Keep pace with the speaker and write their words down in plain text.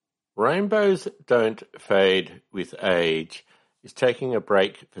Rainbows Don't Fade with Age is taking a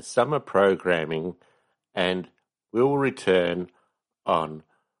break for summer programming and will return on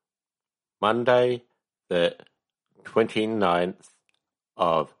Monday the 29th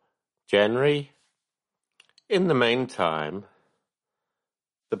of January. In the meantime,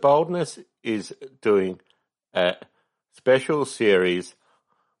 The Boldness is doing a special series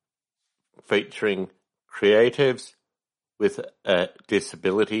featuring creatives with a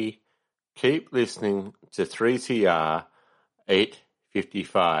disability. Keep listening to 3CR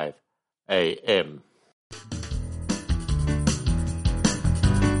 8:55 AM.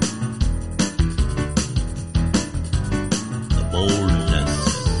 The Boldness.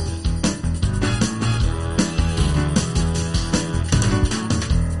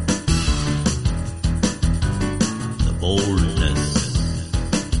 The Boldness.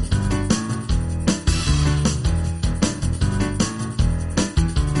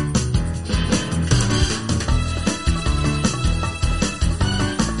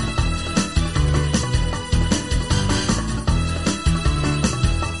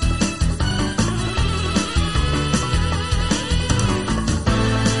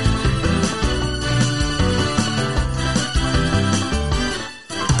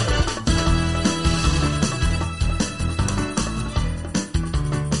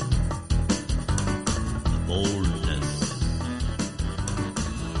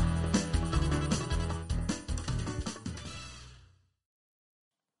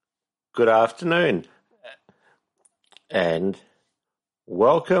 Good afternoon and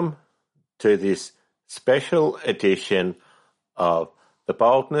welcome to this special edition of The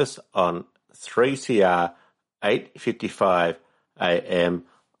Boldness on 3CR 8:55 AM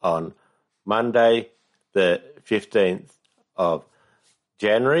on Monday the 15th of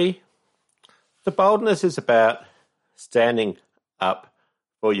January. The Boldness is about standing up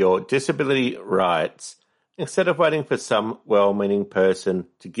for your disability rights instead of waiting for some well-meaning person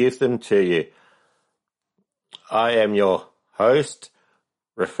to give them to you. I am your host,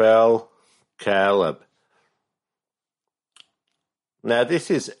 Rafael Caleb. Now, this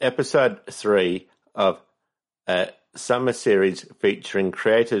is episode 3 of a summer series featuring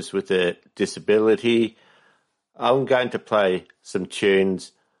creators with a disability. I'm going to play some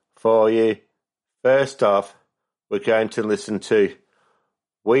tunes for you. First off, we're going to listen to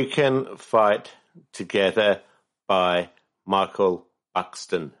We Can Fight Together by Michael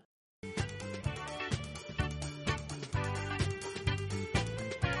Buxton.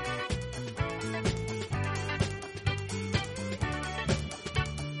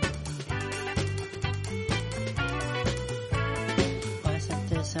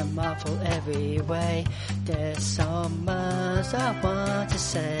 There's a marvel every way. There's so much I want to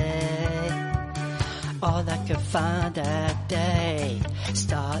say. All I could find that day.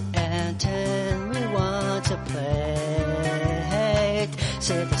 Start and turn, we want to play.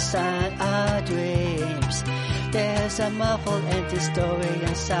 Set aside our dreams. There's a marvel empty story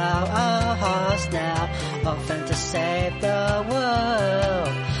inside our hearts now. Often to save the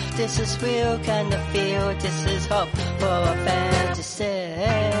world. This is real kind of feel. This is hope for a fantasy.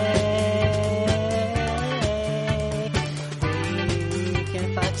 We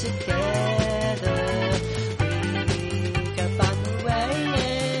can fight together. We can find a way.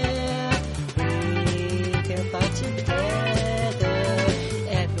 We can fight together.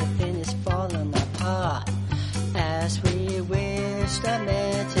 Everything is falling apart as we wish that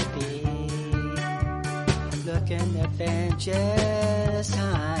meant to be. Looking adventurous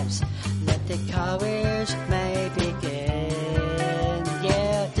times. Let the courage may begin.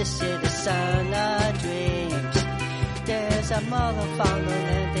 Yeah, this is the sun our dreams. There's a mother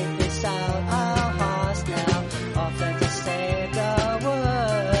following deep inside our hearts now. Often to save the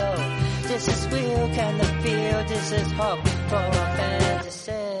world. This is real kind of feel. This is hope for a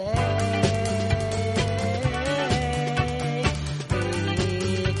fantasy.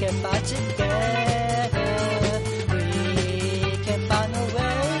 We can fight together. We can find a way.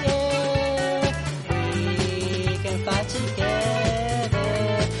 We can fight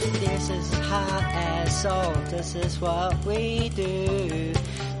together. This is heart and soul. This is what we do.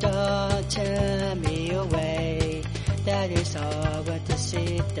 Don't turn me away. That is all but to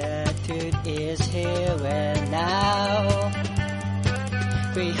see the truth is here and now.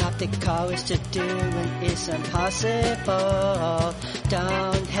 We have the courage to do when it's impossible.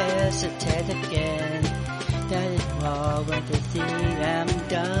 Don't hesitate again. That is all when the thing I'm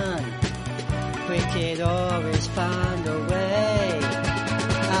done. We can always find a way.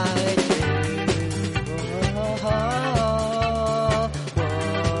 I do.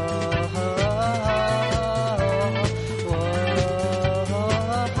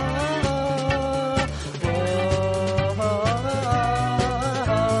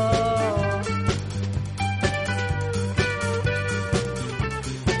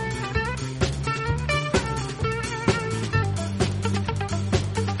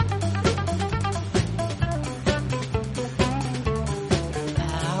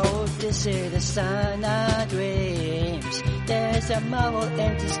 see the sun our dreams. There's a marvel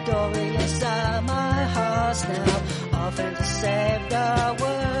in the story inside my heart now, offering to save the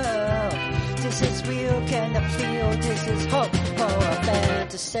world. This is real, can I feel? This is hope for a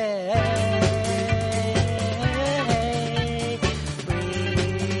fantasy.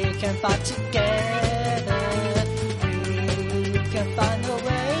 We can fight together. We can find a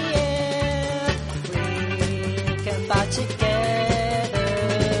way. Yeah. We can fight together.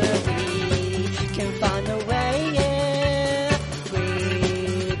 We can find a way. Yeah. We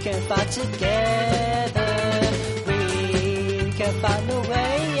can fight together. We can find a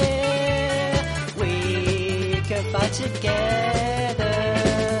way. Yeah. We can fight together.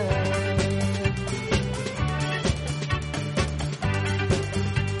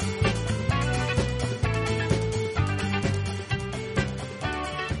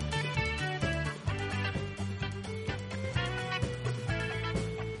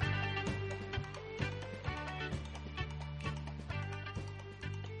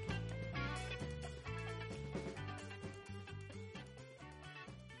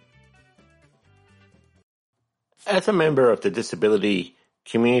 As a member of the disability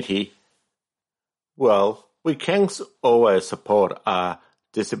community, well, we can always support our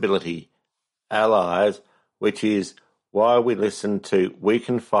disability allies, which is why we listen to We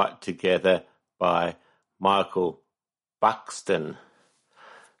Can Fight Together by Michael Buxton.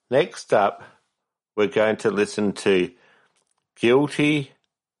 Next up, we're going to listen to Guilty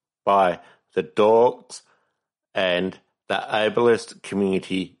by The Dorks, and the ableist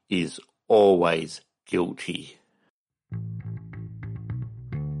community is always guilty.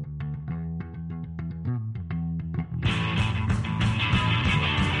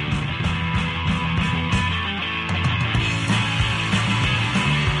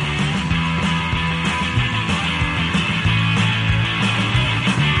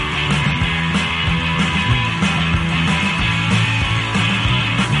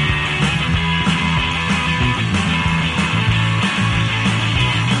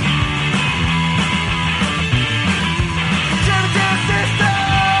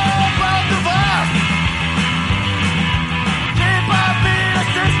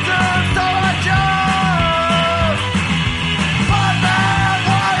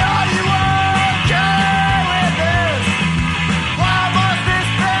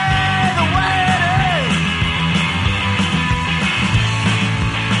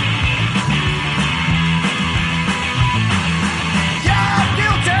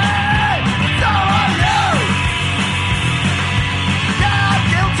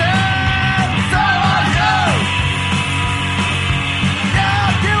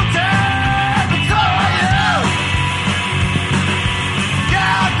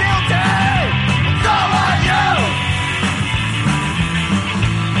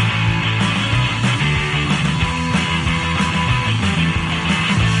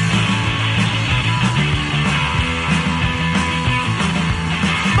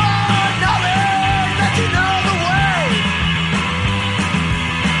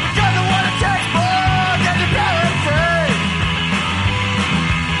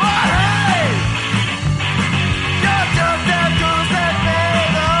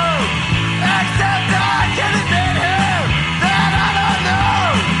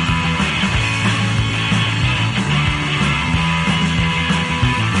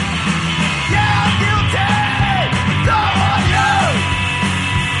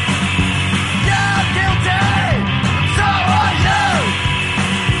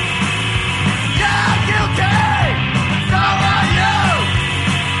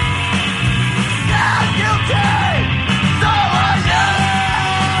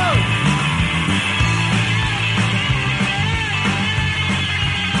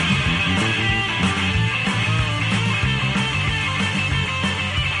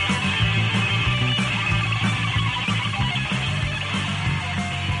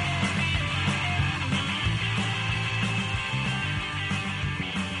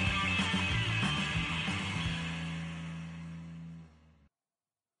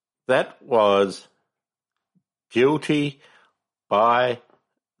 That was Guilty by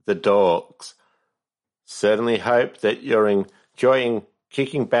The Dorks. Certainly hope that you're enjoying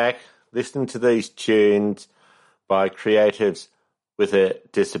kicking back, listening to these tunes by creatives with a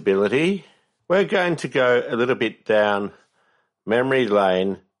disability. We're going to go a little bit down memory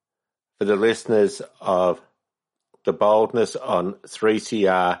lane for the listeners of The Boldness on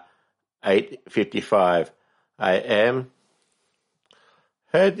 3CR 8:55 AM.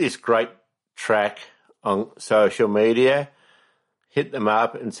 Heard this great track on social media, hit them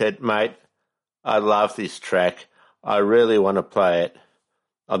up and said, mate, I love this track. I really want to play it.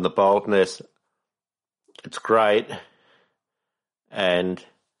 on the boldness. It's great. And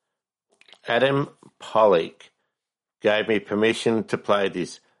Adam Pollock gave me permission to play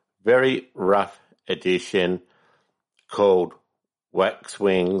this very rough edition called Wax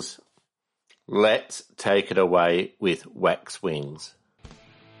Wings. Let's take it away with Wax Wings.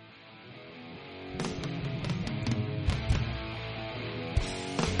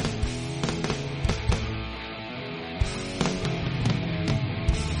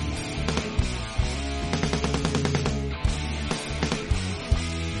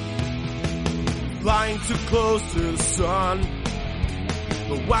 Flying too close to the sun,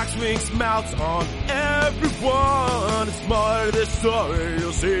 the wax wings melt on everyone. It's more of the story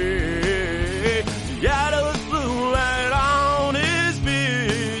you'll see. Seattle is blue and on his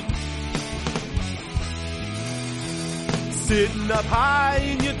feet, sitting up high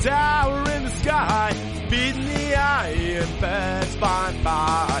in your tower in the sky, beating the eye and pass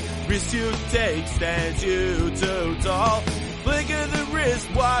by. Risk you take stands you too tall. Blink of the wrist,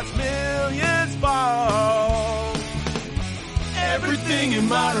 watch millions fall. Everything in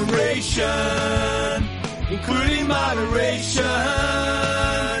moderation, including moderation.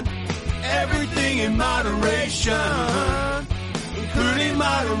 Everything in moderation, including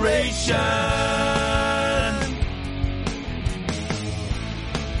moderation.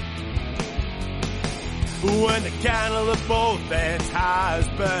 When the candle of both ends has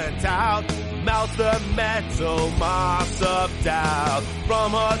burnt out, melt the metal moss of doubt.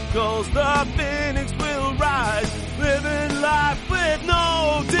 From hot coals the phoenix will rise, living life with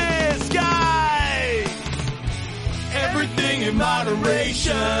no disguise. Everything in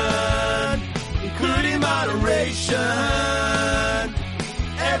moderation, including moderation.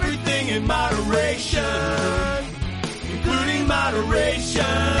 Everything in moderation, including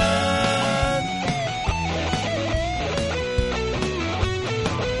moderation.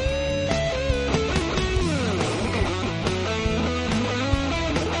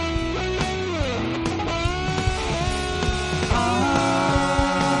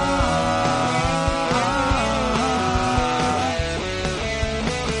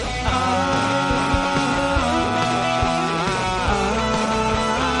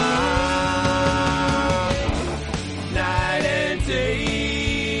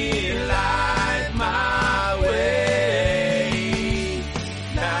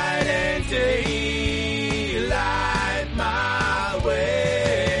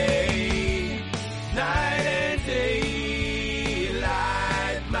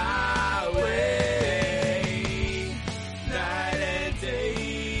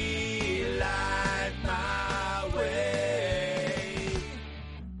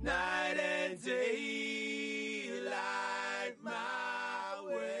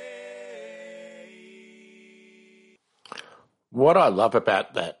 What I love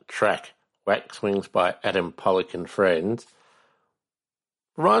about that track, Wax Wings by Adam Pollock and Friends,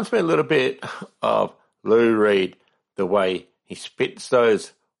 reminds me a little bit of Lou Reed, the way he spits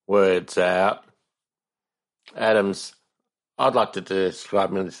those words out. Adam's, I'd like to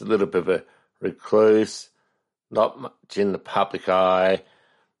describe him as a little bit of a recluse, not much in the public eye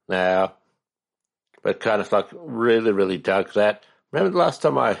now, but kind of like really, really dug that. Remember the last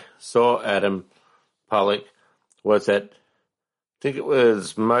time I saw Adam Pollock was at, I think it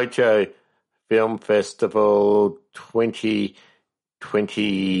was Mojo Film Festival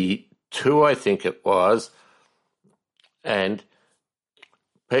 2022, I think it was. And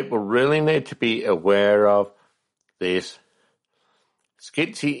people really need to be aware of this.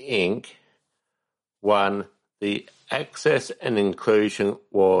 Skitsy Inc. won the Access and Inclusion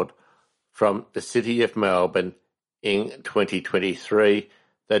Award from the City of Melbourne in 2023.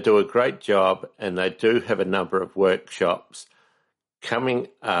 They do a great job, and they do have a number of workshops coming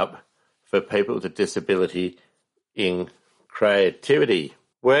up for people with a disability in creativity.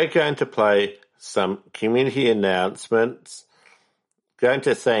 We're going to play some community announcements. Going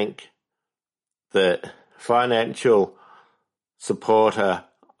to thank the financial supporter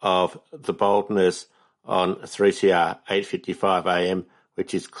of the Boldness on 3CR 8:55 AM,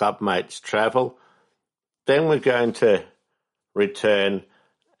 which is Clubmates Travel. Then we're going to return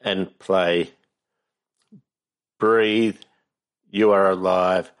and play Breathe, You Are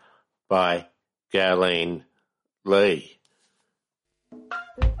Alive by Galen Lee.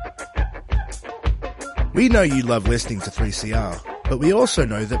 We know you love listening to 3CR, but we also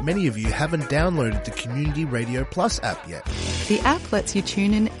know that many of you haven't downloaded the Community Radio Plus app yet. The app lets you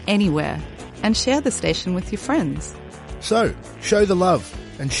tune in anywhere and share the station with your friends. So, show the love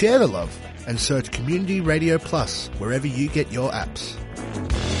and share the love and search Community Radio Plus wherever you get your apps.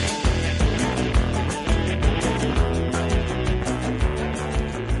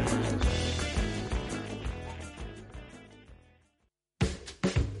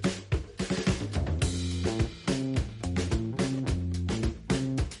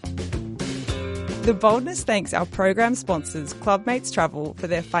 The Boldness thanks our program sponsors, Clubmates Travel, for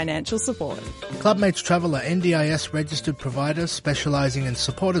their financial support. Clubmates Travel are NDIS registered providers specialising in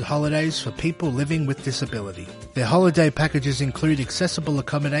supported holidays for people living with disability. Their holiday packages include accessible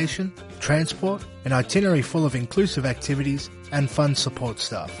accommodation, transport, an itinerary full of inclusive activities, and fun support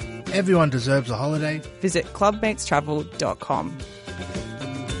staff. Everyone deserves a holiday. Visit clubmatestravel.com.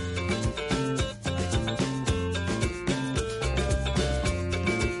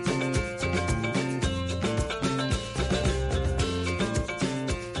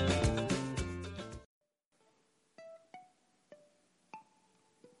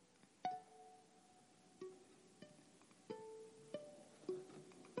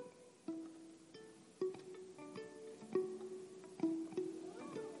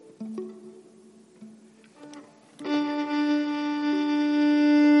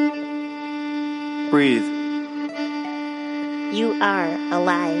 Breathe. You are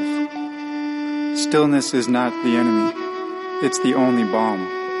alive. Stillness is not the enemy. It's the only balm.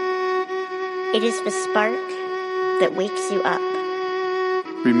 It is the spark that wakes you up.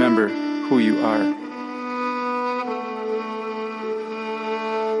 Remember who you are.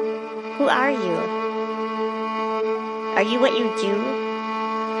 Who are you? Are you what you do?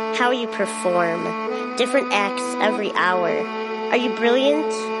 How you perform? Different acts every hour. Are you brilliant?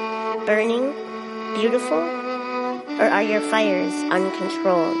 Burning? Beautiful? Or are your fires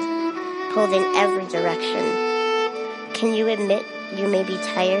uncontrolled, pulled in every direction? Can you admit you may be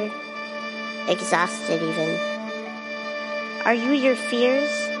tired, exhausted even? Are you your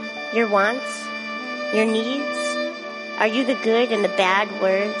fears, your wants, your needs? Are you the good and the bad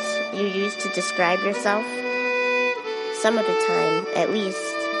words you use to describe yourself? Some of the time, at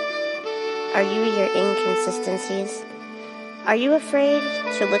least. Are you your inconsistencies? Are you afraid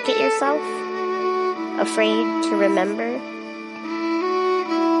to look at yourself? Afraid to remember?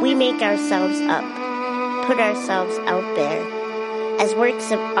 We make ourselves up, put ourselves out there, as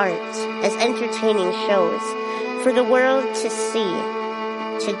works of art, as entertaining shows, for the world to see,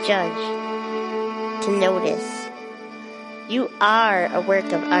 to judge, to notice. You are a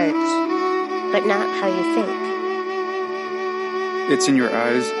work of art, but not how you think. It's in your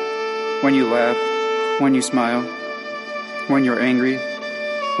eyes, when you laugh, when you smile, when you're angry,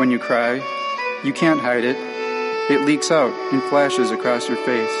 when you cry. You can't hide it. It leaks out and flashes across your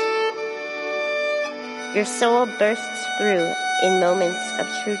face. Your soul bursts through in moments of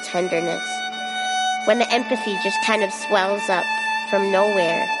true tenderness, when the empathy just kind of swells up from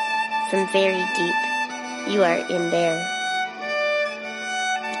nowhere, from very deep. You are in there.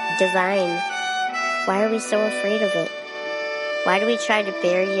 Divine. Why are we so afraid of it? Why do we try to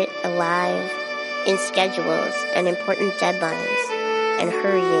bury it alive in schedules and important deadlines and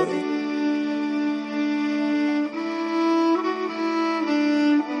hurrying?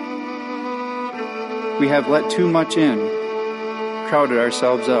 We have let too much in, crowded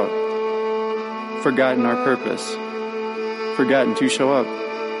ourselves out, forgotten our purpose, forgotten to show up.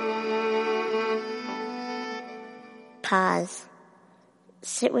 Pause.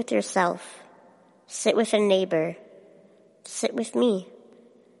 Sit with yourself. Sit with a neighbor. Sit with me.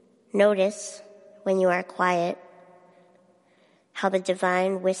 Notice, when you are quiet, how the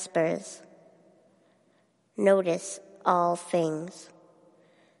divine whispers. Notice all things.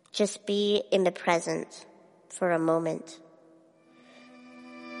 Just be in the present for a moment.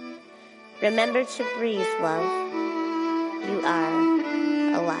 Remember to breathe, love. You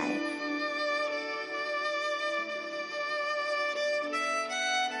are alive.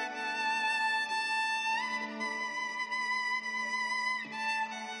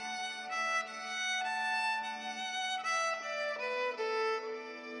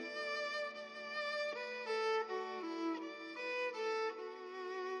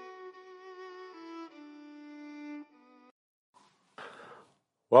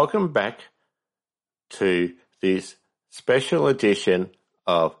 Welcome back to this special edition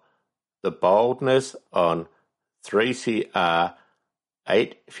of The Boldness on 3CR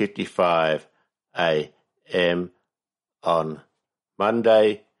 8:55 AM on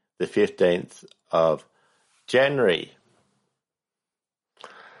Monday the 15th of January.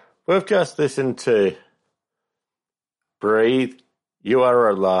 We've just listened to Breathe, You Are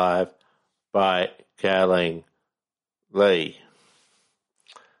Alive by Garling Lee.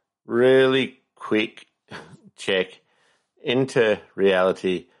 Really quick check into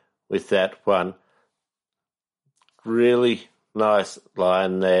reality with that one. Really nice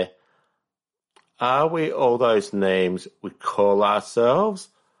line there. Are we all those names we call ourselves?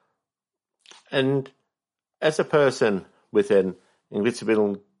 And as a person with an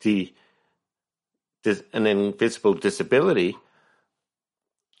invisible disability,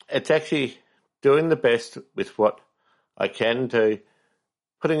 it's actually doing the best with what I can do,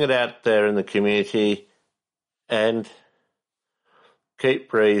 putting it out there in the community, and keep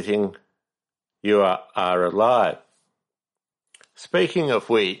breathing. You are alive. Speaking of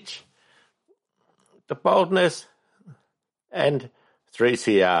which, the Boldness and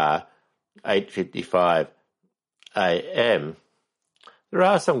 3CR 8:55 AM, there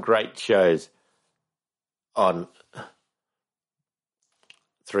are some great shows on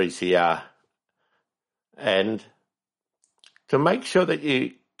 3CR, and to make sure that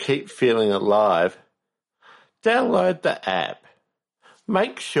you keep feeling alive, download the app.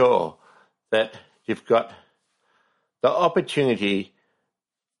 Make sure that you've got the opportunity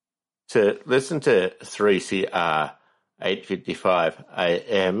to listen to 3CR 8:55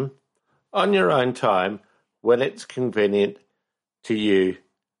 AM on your own time when it's convenient to you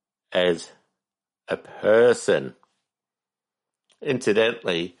as a person.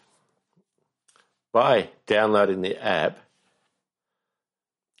 Incidentally, by downloading the app,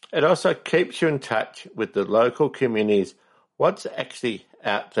 it also keeps you in touch with the local communities, what's actually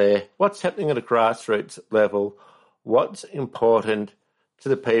out there, what's happening at a grassroots level, what's important to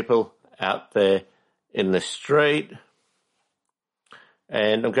the people out there in the street.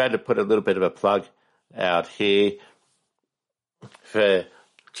 And I'm going to put a little bit of a plug out here for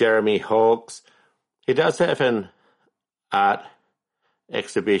Jeremy Hawkes. He does have an art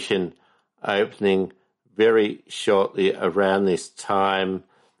exhibition opening very shortly around this time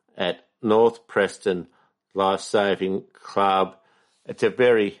at North Preston Lifesaving Club. It's a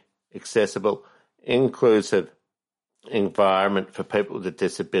very accessible, inclusive environment for people with a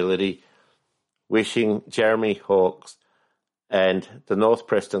disability. Wishing Jeremy Hawkes and the North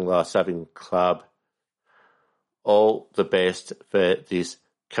Preston Lifesaving Club all the best for this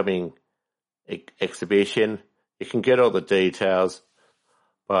coming exhibition. You can get all the details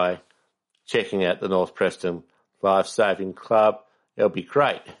by checking out the North Preston Lifesaving Club. It'll be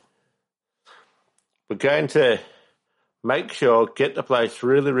great. We're going to make sure, get the place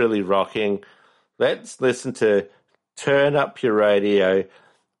really, really rocking. Let's listen to Turn Up Your Radio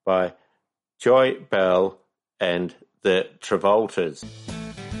by Joy Bell and the Travoltas.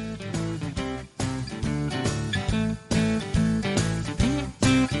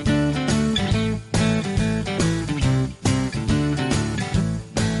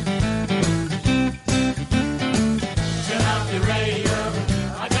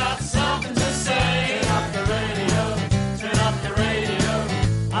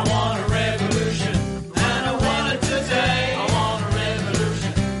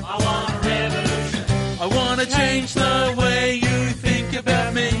 Change the way you think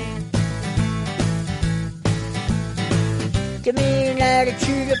about me. Give me an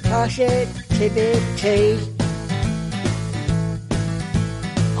attitude of positivity.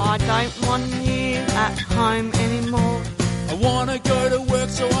 I don't want you at home anymore. I wanna go to work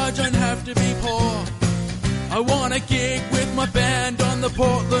so I don't have to be poor. I wanna gig with my band on the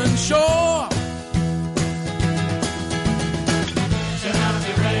Portland shore. Turn up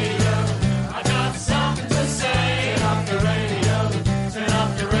your radio, I got something to say. Turn up the radio, turn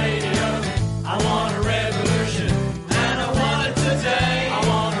up the radio. I want a revolution, and I want it today. I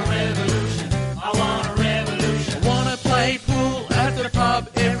want a revolution, I want a revolution. I wanna play pool at the pub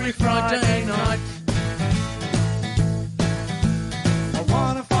every Friday night. I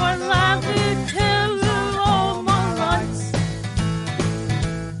wanna find love and tell you all my rights.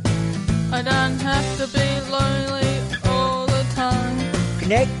 I don't have to be lonely all the time.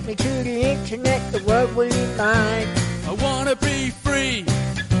 Connect me to the internet, the world will unite. I wanna be free.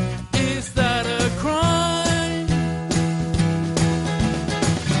 Is that a crime?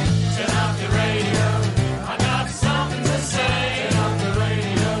 Turn up the radio, I got something to say. Turn up the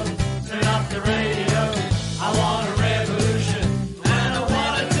radio, turn up the radio. I want a revolution, and I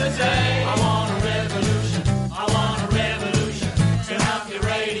want it today. I want a revolution, I want a revolution. Turn up your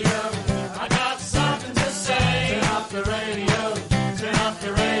radio, I got something to say. Turn up the radio, turn up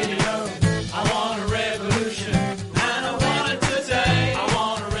the radio. I want a revolution, and I want it today. I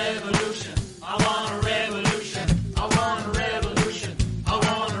want a revolution, I want a revolution. I want a revolution, I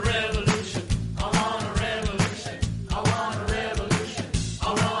want a revolution. I want a revolution, I want a revolution. I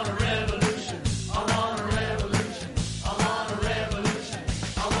want a revolution, I want a revolution. I want a revolution,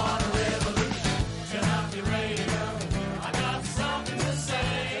 I want a revolution. Turn up your radio, I got something to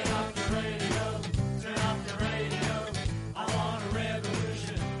say. Turn up the radio, turn up the radio. I want a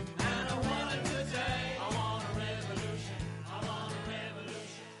revolution, and I want it today. I want a revolution, I want a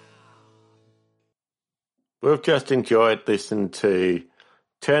revolution. We've just enjoyed listening to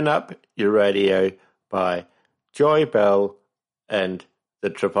Turn Up Your Radio by Joy Bell and the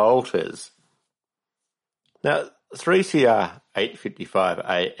Travoltas. Now, 3CR 855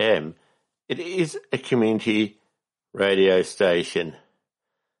 AM, it is a community radio station.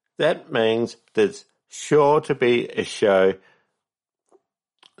 That means there's sure to be a show,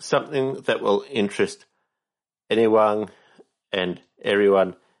 something that will interest anyone and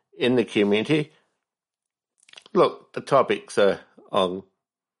everyone in the community. Look, the topics are on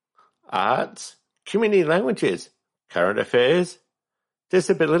arts, community languages, current affairs,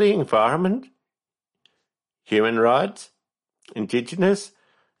 disability environment, human rights, Indigenous,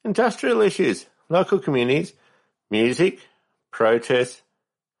 industrial issues, local communities, music, protest,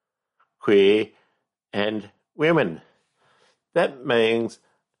 queer and women. That means,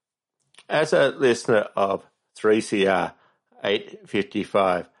 as a listener of 3CR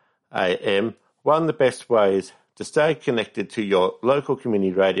 855 AM, one of the best ways to stay connected to your local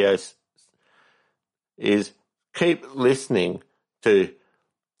community radios is keep listening to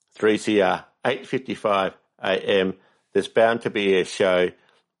 3CR 855 AM. There's bound to be a show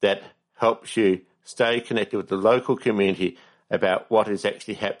that helps you stay connected with the local community about what is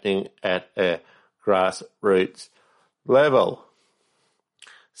actually happening at a grassroots level.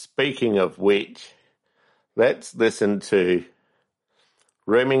 Speaking of which, let's listen to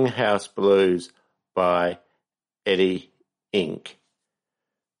Rooming House Blues by Eddie Inc.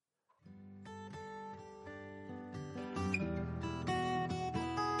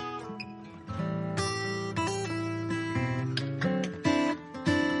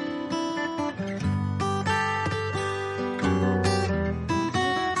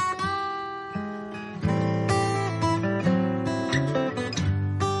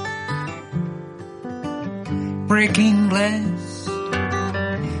 Breaking glass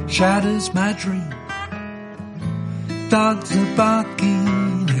shatters my dream. Dogs are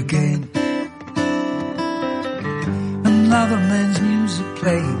barking again. Another man's music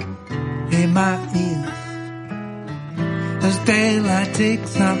played in my ears as daylight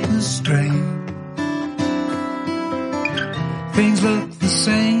takes up the strain. Things look the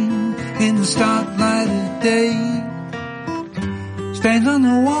same in the starlight of day. Stains on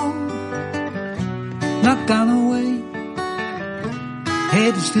the wall, not gone away.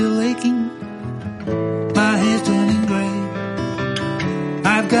 Head is still aching, my hair's turning grey.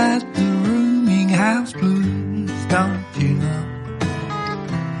 I've got the rooming house blues, don't you know?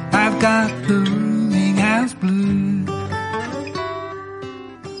 I've got the rooming house blues.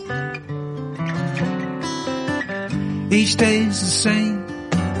 Each day's the same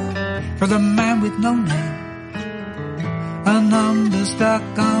for the man with no name. A number stuck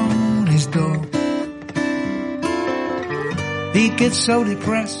on his door. He gets so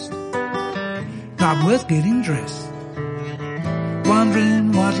depressed, not worth getting dressed,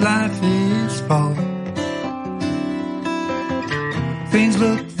 wondering what life is for. Things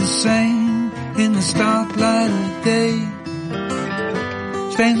look the same in the starlight of day.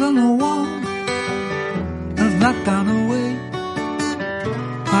 Stains on the wall have not gone away.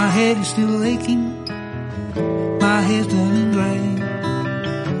 My head is still aching, my hair's turning grey.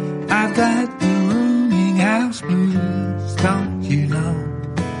 I've got the rooming house blues, don't you know?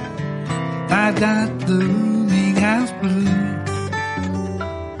 I've got the rooming house blues.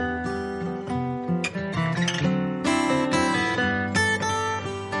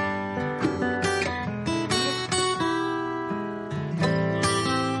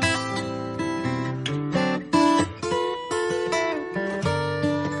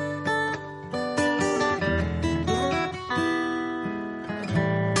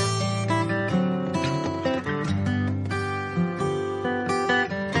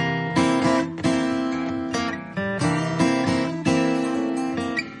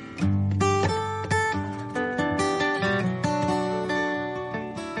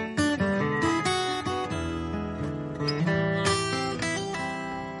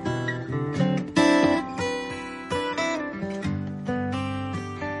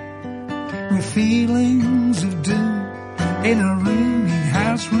 With feelings of doom in a rooming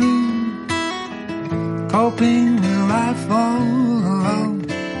house room, coping with life all alone,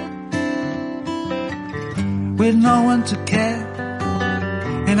 with no one to care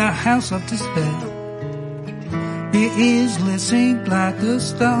in a house of despair. It is sink like a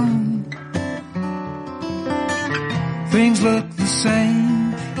stone. Things look the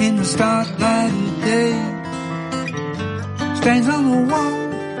same in the starlight of day. Stains on the wall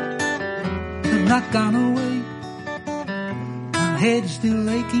have not gone away. My head is still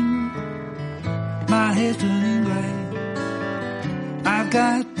aching, my hair's turning grey. I've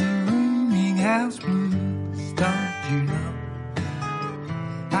got the rooming house blues, don't you know?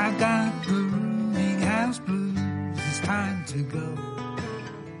 I've got the rooming house blues, it's time to go.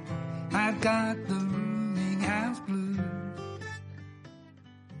 I've got the rooming house blues.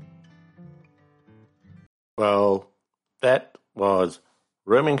 Well, that was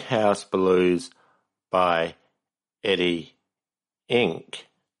Rooming House Blues by Eddie Inc.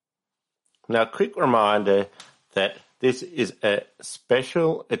 Now, a quick reminder that this is a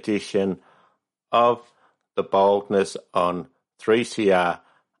special edition of The Boldness on 3CR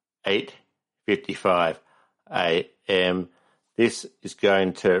 8:55 AM. This is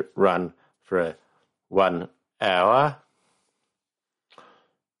going to run for 1 hour.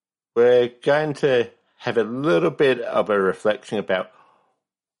 We're going to have a little bit of a reflection about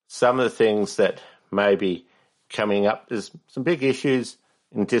some of the things that may be coming up. There's some big issues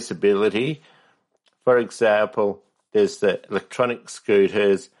in disability. For example, there's the electronic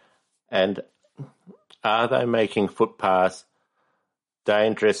scooters, and are they making footpaths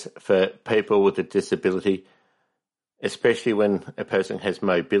dangerous for people with a disability, especially when a person has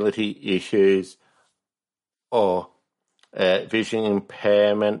mobility issues or vision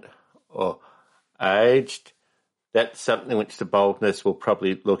impairment or aged? That's something which the Boldness will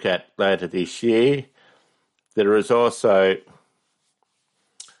probably look at later this year. There is also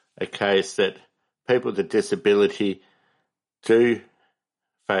a case that people with a disability do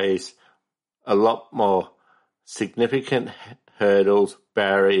face a lot more significant hurdles,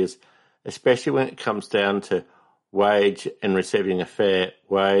 barriers, especially when it comes down to wage and receiving a fair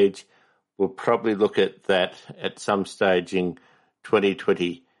wage. We'll probably look at that at some stage in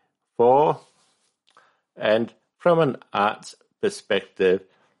 2024. And from an arts perspective,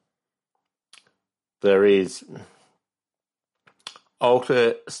 there is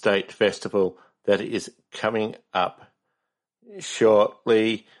Alter State Festival that is coming up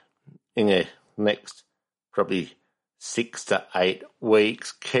shortly in the next probably 6 to 8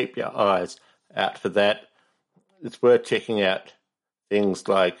 weeks. Keep your eyes out for that. It's worth checking out things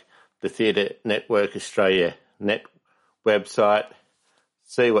like the Theatre Network Australia net website,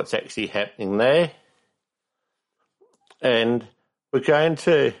 see what's actually happening there. And we're going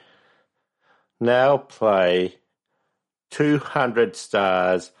to now play 200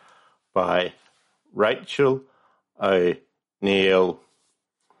 Stars by Rachel O'Neill.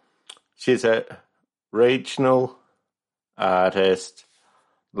 She's a regional artist,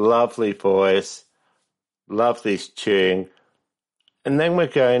 lovely voice, love this tune. And then we're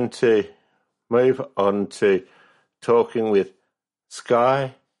going to move on to talking with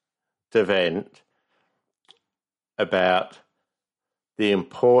Skye de Vent about the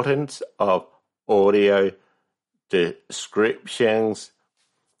importance of audio descriptions.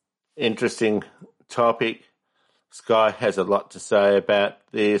 Interesting topic. Skye has a lot to say about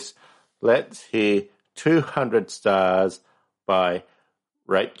this. Let's hear 200 Stars by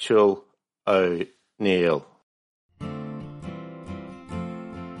Rachel O'Neill.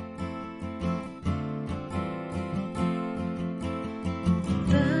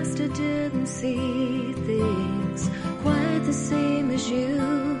 First I didn't see things quite the same as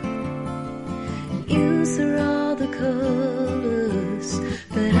you. You saw all the colors,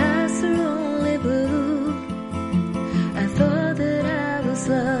 but I saw only blue. I thought that I was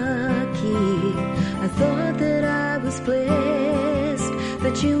lucky, I thought that I was blessed,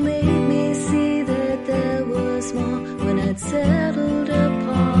 but you made me see that there was more when I'd settled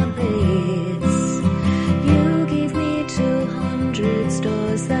upon this. You gave me 200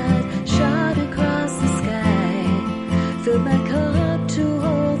 stars that shot across the sky, filled my cup to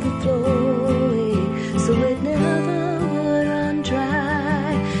hold the flow, so it never would run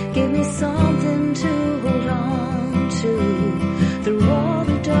dry. Give me something to hold on to through all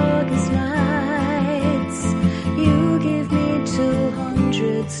the darkest nights. You give me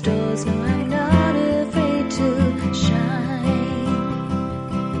 200 stars, no, I'm not afraid to shine.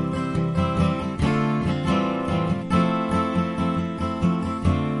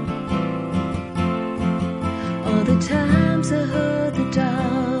 All the times I heard the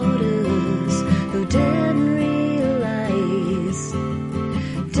doubters who didn't realize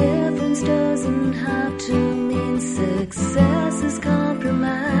difference doesn't have to mean success.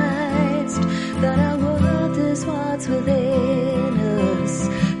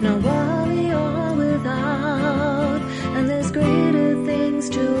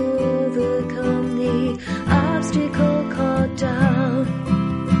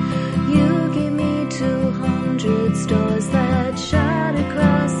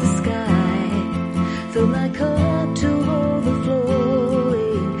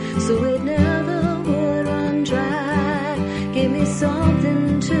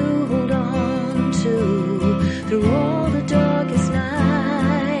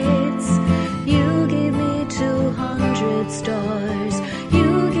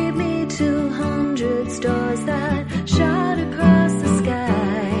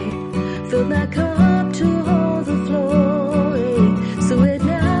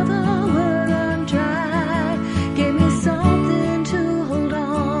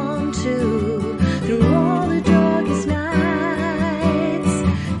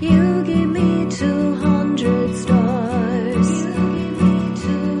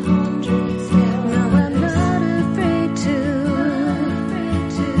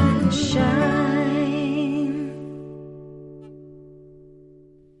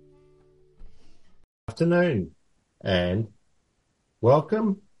 afternoon, and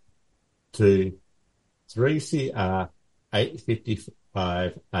welcome to 3CR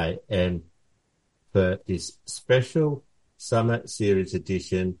 8:55 AM for this special summer series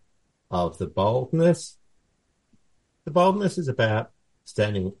edition of The Boldness. The Boldness is about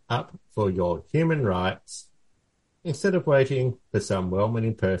standing up for your human rights instead of waiting for some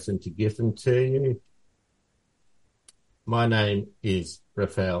well-meaning person to give them to you. My name is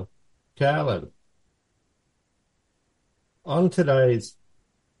Raphael Carlin. On today's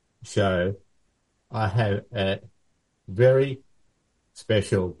show, I have a very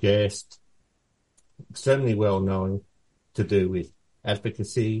special guest, extremely well known to do with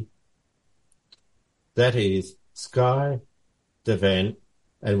advocacy. That is Skye de Vent,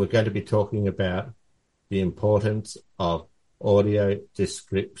 and we're going to be talking about the importance of audio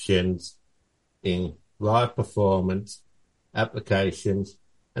descriptions in live performance, applications,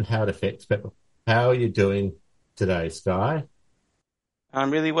 and how it affects people. How are you doing today, Skye?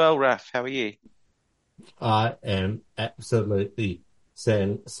 I'm really well, Raph. How are you? I am absolutely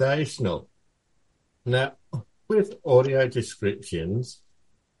sensational. Now, with audio descriptions,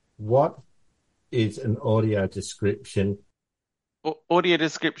 what is an audio description? Audio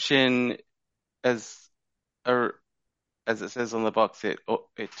description, as it says on the box, it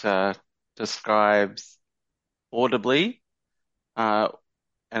describes audibly,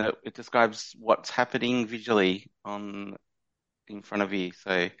 and it describes what's happening visually in front of you.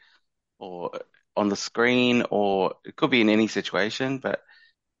 So, or on the screen, or it could be in any situation, but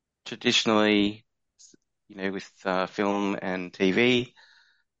traditionally, with film and TV,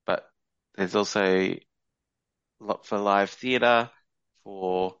 but there's also a lot for live theatre,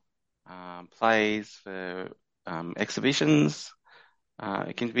 for plays, for exhibitions.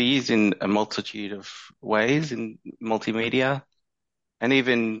 It can be used in a multitude of ways in multimedia, and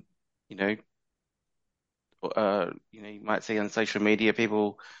even, you might see on social media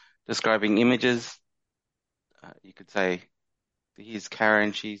people describing images. You could say, here's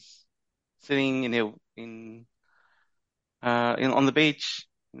Karen, she's sitting on the beach,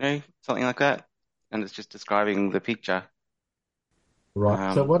 something like that, and it's just describing the picture.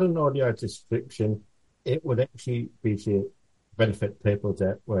 Right. So what an audio description, it would actually be to benefit people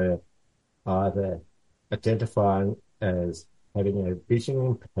that were either identifying as having a vision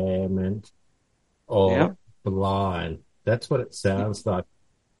impairment or blind. That's what it sounds like.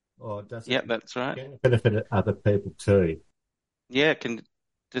 Or does it? Yeah, that's right. Benefit other people too? Yeah, it can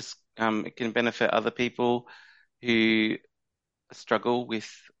benefit other people who struggle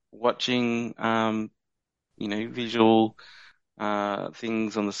with watching, visual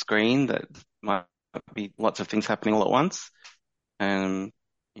things on the screen that might be lots of things happening all at once. People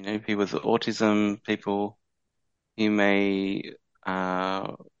with autism, people who may,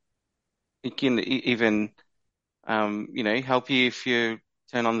 it can even, help you if you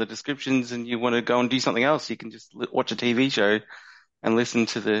turn on the descriptions and you want to go and do something else. You can just watch a TV show and listen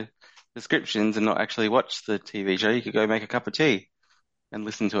to the descriptions and not actually watch the TV show. You could go make a cup of tea and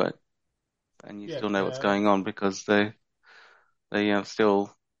listen to it, and you still know what's going on because they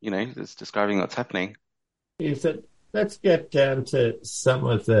still, it's describing what's happening. Let's get down to some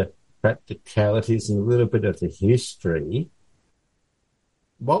of the practicalities and a little bit of the history.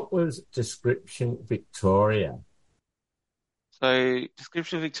 What was Description Victoria? So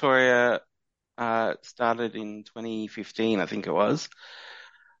Description Victoria started in 2015, I think it was,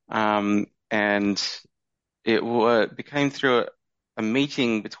 and it became through a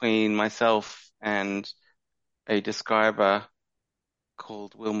meeting between myself and a describer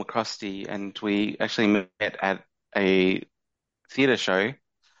called Will McCrosty, and we actually met at a theatre show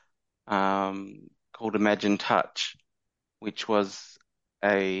called Imagine Touch, which was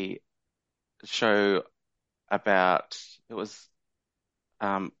a show about it was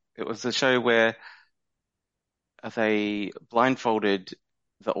a show where they blindfolded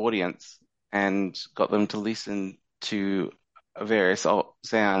the audience and got them to listen to various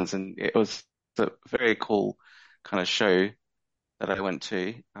sounds, and it was a very cool kind of show that I went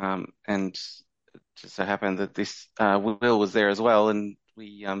to, and it just so happened that this Will was there as well, and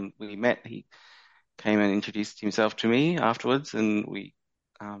we met. He came and introduced himself to me afterwards, and we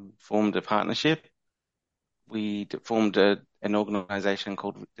formed a partnership. We formed an organisation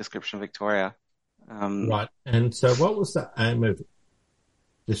called Description Victoria. Right, and so what was the aim of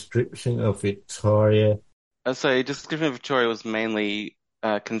Description of Victoria? So Description Victoria was mainly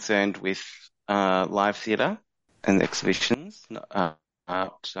concerned with live theatre and exhibitions, not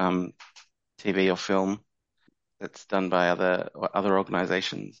TV or film that's done by other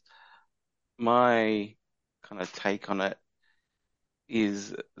organisations. My kind of take on it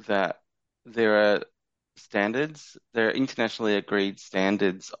is that there are standards. There are internationally agreed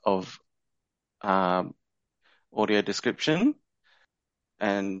standards of audio description,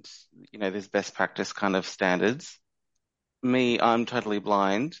 and there's best practice kind of standards. Me, I'm totally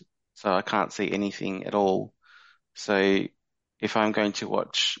blind, so I can't see anything at all. So if I'm going to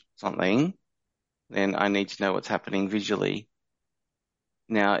watch something, then I need to know what's happening visually.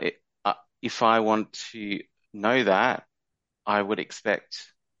 Now, if I want to know that, I would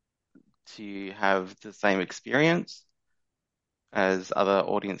expect to have the same experience as other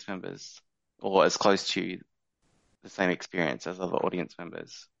audience members, or as close to the same experience as other audience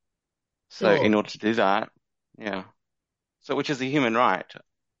members. So Sure. in order to do that, yeah. So which is a human right.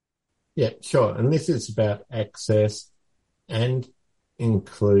 Yeah, sure. And this is about access and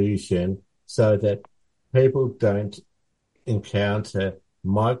inclusion so that people don't encounter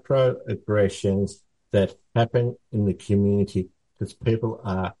microaggressions that happen in the community because people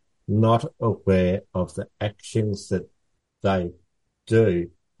are not aware of the actions that they do,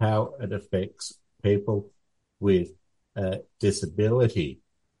 how it affects people with disability.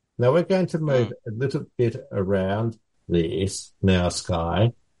 Now we're going to move a little bit around this now,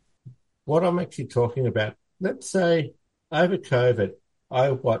 Skye. What I'm actually talking about, let's say over COVID,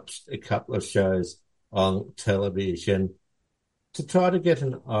 I watched a couple of shows on television to try to get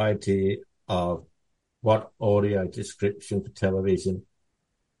an idea of what audio description for television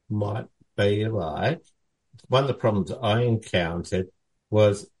might be like. One of the problems I encountered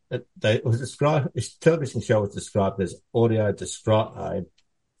was that this television show was described as audio described,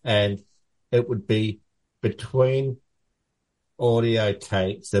 and it would be between audio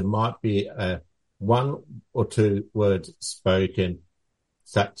takes, there might be one or two words spoken,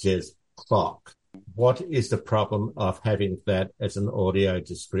 such as clock. What is the problem of having that as an audio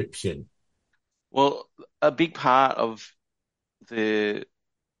description? Well, a big part of the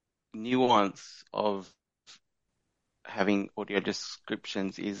nuance of having audio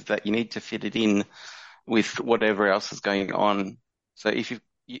descriptions is that you need to fit it in with whatever else is going on. So if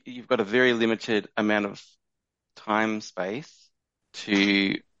you've got a very limited amount of time space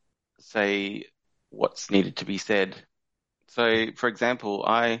to say what's needed to be said. So, for example,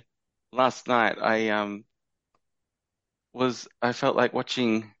 last night I felt like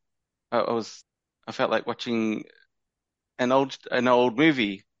watching an old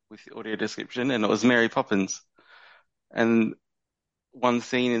movie with audio description, and it was Mary Poppins. And one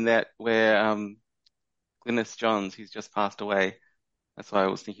scene in that where Glynis Johns, who's just passed away, that's why I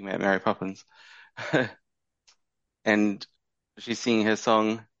was thinking about Mary Poppins. And she's singing her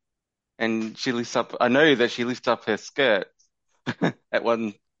song, and I know that she lifts up her skirt at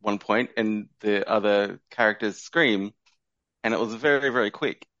one point, and the other characters scream, and it was very, very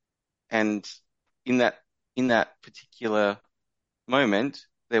quick. And in that particular moment,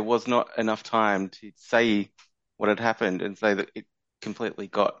 there was not enough time to say what had happened, and so that it completely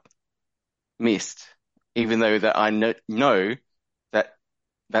got missed, even though that I know that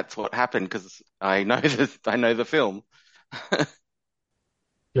that's what happened because I know the film.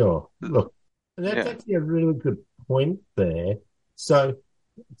 Sure. Look, that's actually a really good point there. So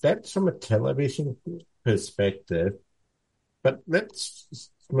that's from a television perspective, but let's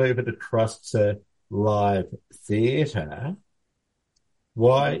move it across to live theatre.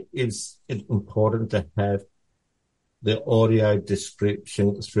 Why is it important to have the audio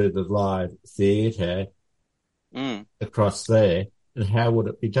description through the live theatre across there, and how would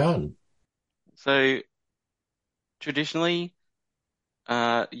it be done? So traditionally,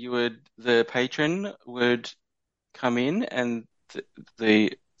 the patron would come in, and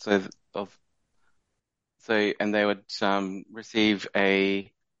and they would receive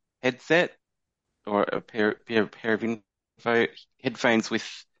a headset or a pair of headphones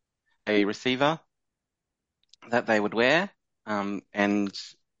with a receiver that they would wear, and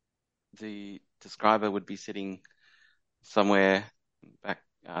the describer would be sitting somewhere back,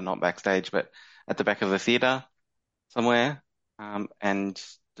 not backstage, but at the back of the theatre somewhere, and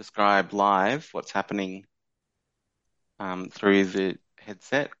describe live what's happening through the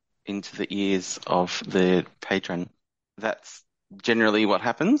headset into the ears of the patron. That's generally what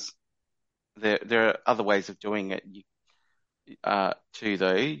happens. There are other ways of doing it too,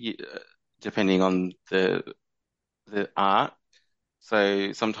 though, depending on the art.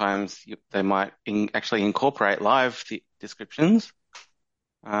 So sometimes they might actually incorporate live descriptions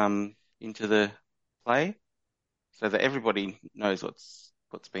into the play, so that everybody knows what's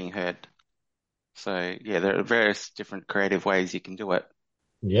being heard. So yeah, there are various different creative ways you can do it.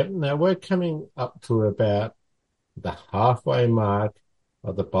 Yep. Now we're coming up to about the halfway mark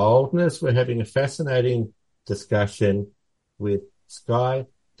of the boldness. We're having a fascinating discussion with Skye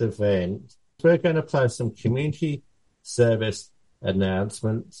de Vent We're going to play some community service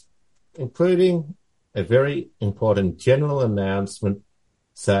announcements, including a very important general announcement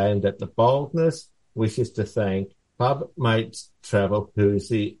saying that the Boldness wishes to thank Club Mates Travel, who is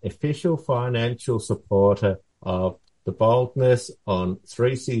the official financial supporter of the Boldness on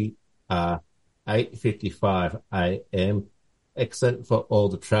 3CR 8:55 AM. Excellent for all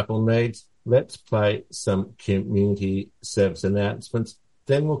the travel needs. Let's play some community service announcements.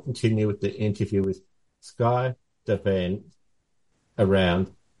 Then we'll continue with the interview with Skye de Vent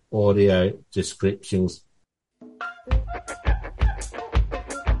around audio descriptions.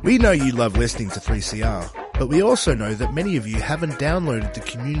 We know you love listening to 3CR, but we also know that many of you haven't downloaded the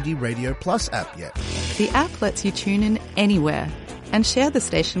Community Radio Plus app yet. The app lets you tune in anywhere and share the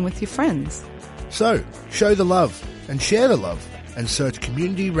station with your friends. So, show the love and share the love and search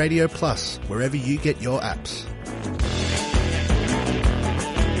Community Radio Plus wherever you get your apps.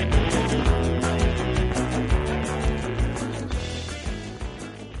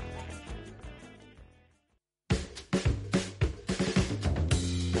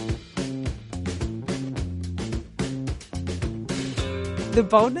 The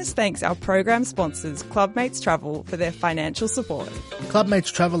Boldness thanks our program sponsors, Club Mates Travel, for their financial support. Club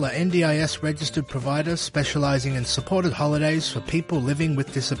Mates Travel are NDIS registered providers specialising in supported holidays for people living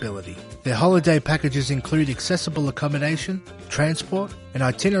with disability. Their holiday packages include accessible accommodation, transport, an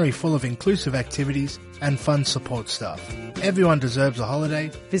itinerary full of inclusive activities and fun support staff. Everyone deserves a holiday.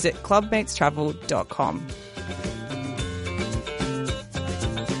 Visit clubmatestravel.com.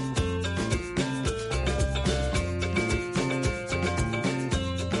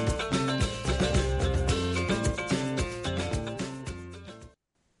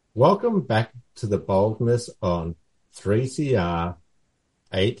 Welcome back to the Boldness on 3CR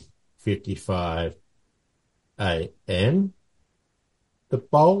 8:55 AM. The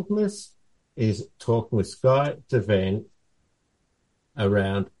Boldness is talking with Skye de Vent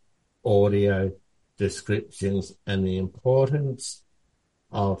around audio descriptions and the importance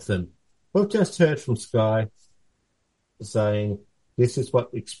of them. We've just heard from Skye saying this is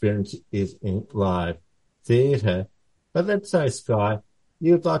what the experience is in live theatre. But let's say, Skye,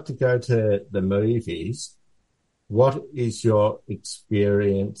 you'd like to go to the movies. What is your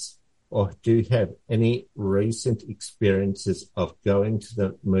experience, or do you have any recent experiences of going to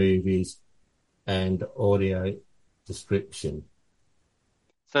the movies and audio description?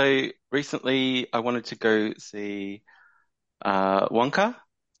 So recently I wanted to go see Wonka,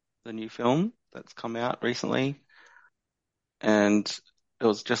 the new film that's come out recently. And it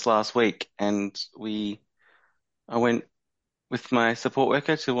was just last week, and I went with my support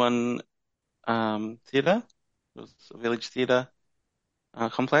worker to one theatre. It was a village theatre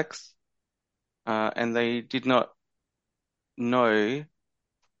complex, and they did not know.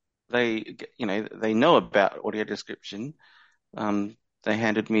 They know about audio description. They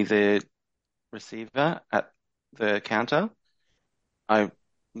handed me the receiver at the counter. We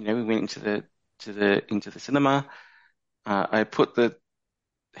went into the cinema. I put the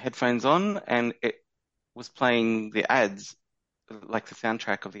headphones on, and it was playing the ads, like the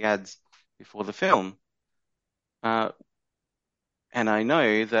soundtrack of the ads before the film. And I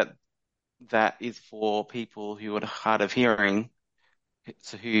know that is for people who are hard of hearing,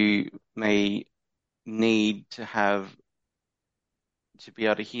 so who may need to be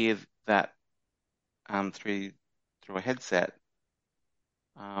able to hear that through a headset.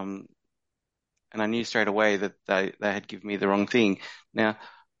 And I knew straight away that they had given me the wrong thing. Now,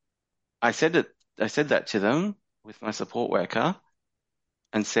 I said that to them with my support worker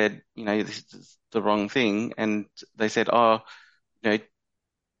and said, this is the wrong thing. And they said, we'll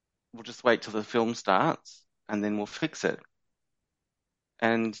just wait till the film starts and then we'll fix it.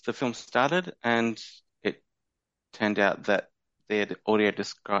 And the film started, and it turned out that their audio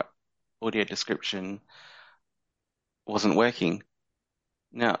description wasn't working.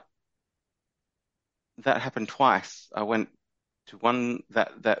 Now, that happened twice. I went to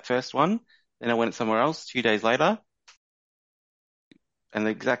that first one, then I went somewhere else 2 days later, and the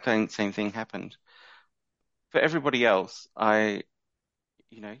exact same thing happened. For everybody else, they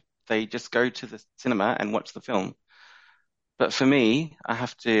just go to the cinema and watch the film. But for me, I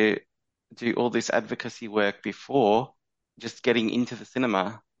have to do all this advocacy work before just getting into the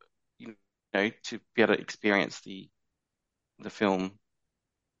cinema, to be able to experience the film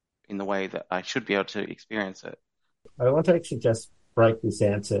in the way that I should be able to experience it. I want to actually just break this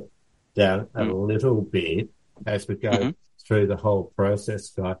answer down a little bit as we go through the whole process,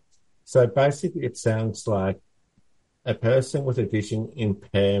 Guy. So basically it sounds like a person with a vision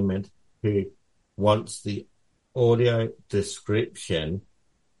impairment who wants the audio description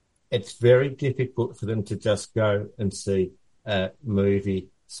it's very difficult for them to just go and see a movie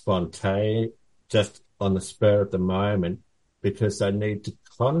spontaneously, just on the spur of the moment, because they need to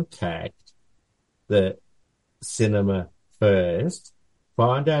contact the cinema first,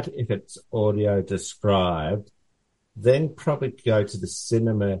 find out if it's audio described, then probably go to the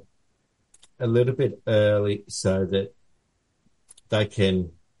cinema a little bit early so that they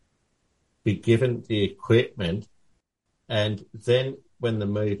can be given the equipment, and then when the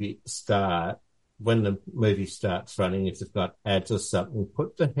movie starts running, if they've got ads or something,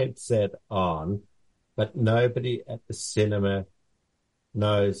 put the headset on, but nobody at the cinema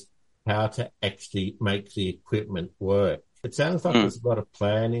knows how to actually make the equipment work. It sounds like there's a lot of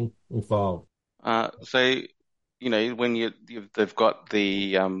planning involved. So, when they've got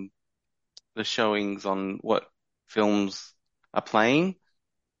the showings on what films are playing,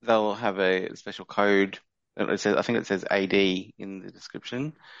 they'll have a special code. I think it says AD in the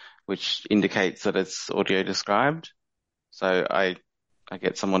description, which indicates that it's audio described. So I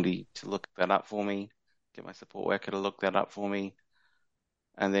get somebody to look that up for me, get my support worker to look that up for me,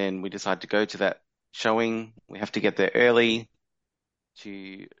 and then we decide to go to that showing. We have to get there early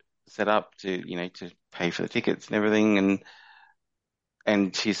to set up, to pay for the tickets and everything,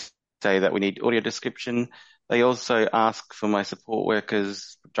 and to say that we need audio description. They also ask for my support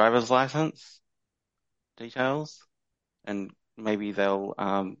worker's driver's license details, and maybe they'll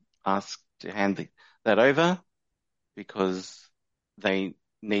ask to hand that over because they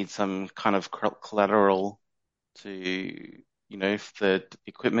need some kind of collateral to, if the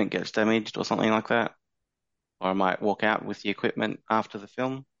equipment gets damaged or something like that. Or I might walk out with the equipment after the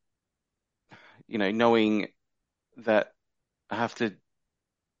film. Knowing that I have to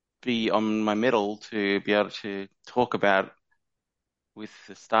be on my mettle to be able to talk about with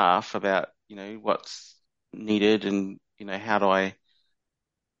the staff about, what's needed and, how do I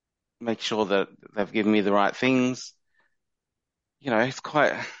make sure that they've given me the right things. It's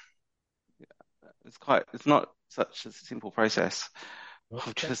not such a simple process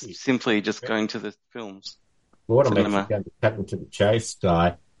of just going to the films. Well, what I'm actually going to cut into the chase,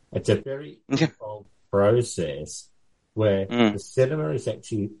 Skye, it's a very involved process where the cinema is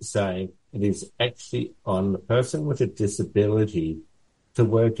actually saying it is actually on the person with a disability to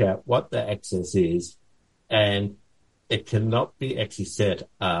work out what the access is, and it cannot be actually set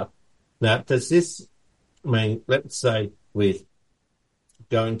up. Now, does this mean, let's say, with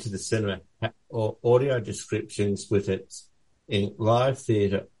going to the cinema or audio descriptions with it in live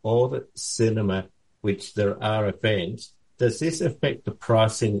theatre or the cinema, which there are events, does this affect the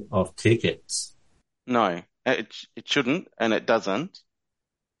pricing of tickets? No, it shouldn't, and it doesn't.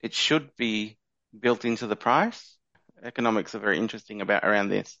 It should be built into the price. Economics are very interesting around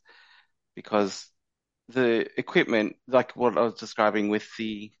this, because the equipment, like what I was describing with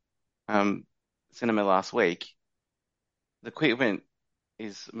the cinema last week, the equipment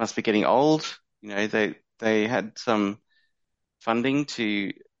must be getting old. They had some funding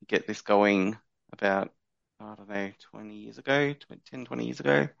to get this going about, I don't know, 20 years ago.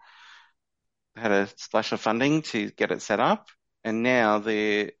 They had a splash of funding to get it set up, and now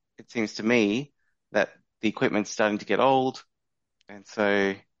it seems to me that the equipment's starting to get old, and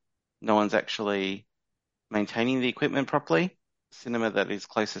so no one's actually maintaining the equipment properly. The cinema that is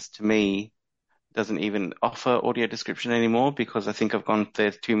closest to me doesn't even offer audio description anymore, because I think I've gone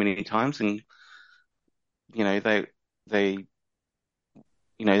there too many times, and they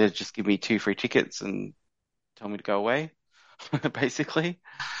just give me 2 free tickets and tell me to go away, basically.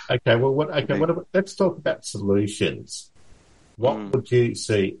 Okay, well, let's talk about solutions. What would you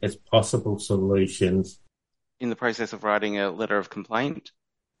see as possible solutions? In the process of writing a letter of complaint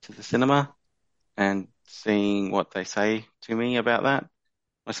to the cinema and seeing what they say to me about that.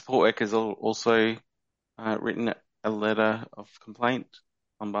 My support workers also written a letter of complaint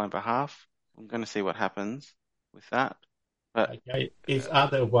on my behalf. I'm going to see what happens with that. But okay, are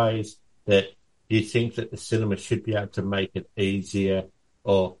there ways that you think that the cinema should be able to make it easier,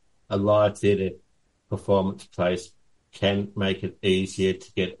 or a live theatre performance place can make it easier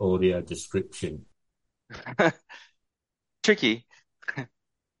to get audio description? Tricky,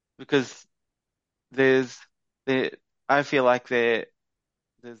 because I feel like there's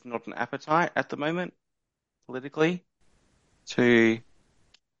not an appetite at the moment politically to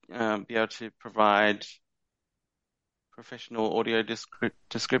be able to provide professional audio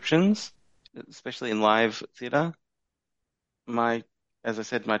descriptions, especially in live theatre. As I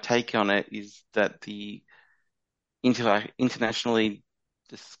said, my take on it is that the internationally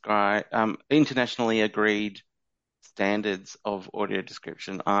agreed standards of audio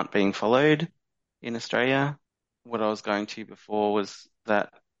description aren't being followed in Australia. What I was going to before was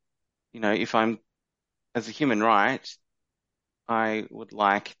that if I'm, as a human right, I would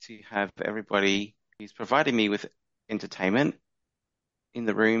like to have everybody who's providing me with entertainment in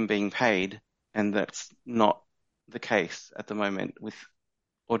the room being paid, and that's not the case at the moment with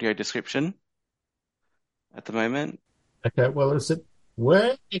audio description at the moment. Okay, well,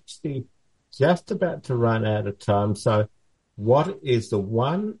 we're actually just about to run out of time. So what is the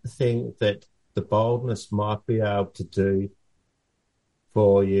one thing that the boldness might be able to do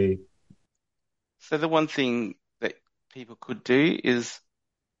for you? So the one thing that people could do is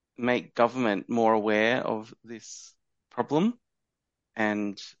make government more aware of this problem,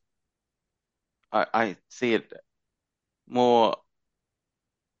 and I see it more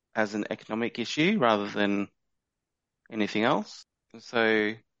as an economic issue rather than anything else.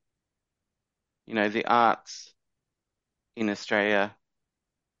 So, the arts in Australia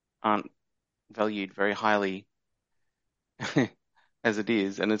aren't valued very highly as it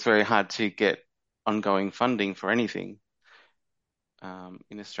is, and it's very hard to get ongoing funding for anything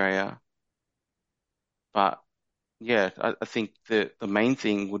in Australia. But yeah, I think the main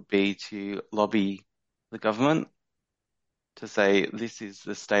thing would be to lobby the government to say this is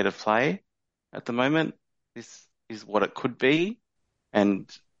the state of play at the moment. This is what it could be, and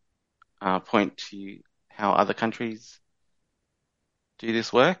point to how other countries do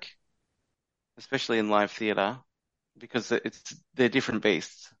this work, especially in live theatre, because they're different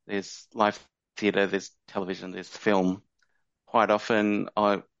beasts. There's live theatre, there's television, there's film. Quite often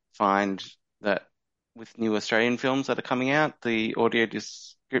I find that with new Australian films that are coming out, the audio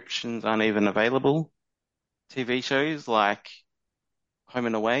descriptions aren't even available. TV shows like Home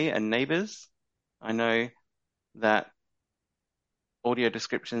and Away and Neighbours, I know that audio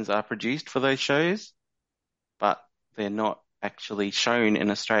descriptions are produced for those shows, but they're not actually shown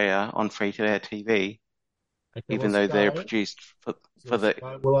in Australia on free-to-air TV, even though they're produced for the...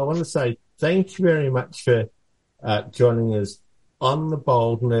 Well, I want to say thank you very much for joining us on The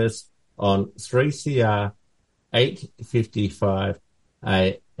Boldness on 3CR 8:55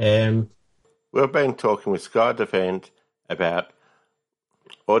 AM. We've been talking with Skye de Vent about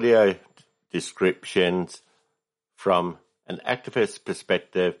audio descriptions from an activist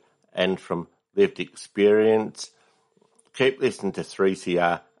perspective and from lived experience. Keep listening to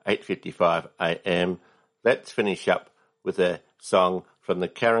 3CR 8:55 AM. Let's finish up with a song from the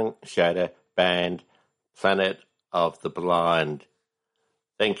Karen Shader band, Planet of the Blind.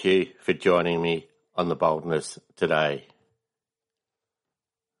 Thank you for joining me on The Boldness today.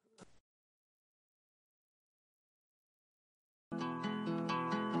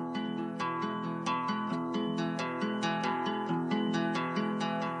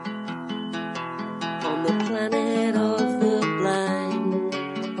 On the planet of the blind,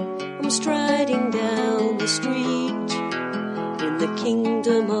 I'm striding down the street. In the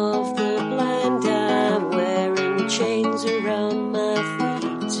kingdom of the blind, I'm wearing chains around my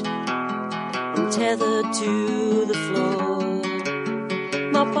feet and tethered to the floor.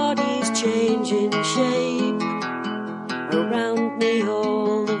 My body's changing shape. Around me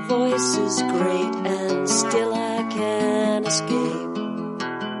all the voices great, and still I can't escape.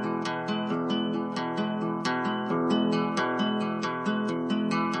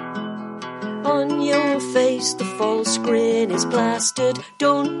 On your face the false grin is plastered.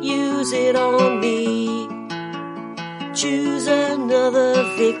 Don't use it on me. Choose another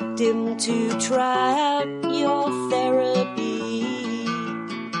victim to try out your therapy.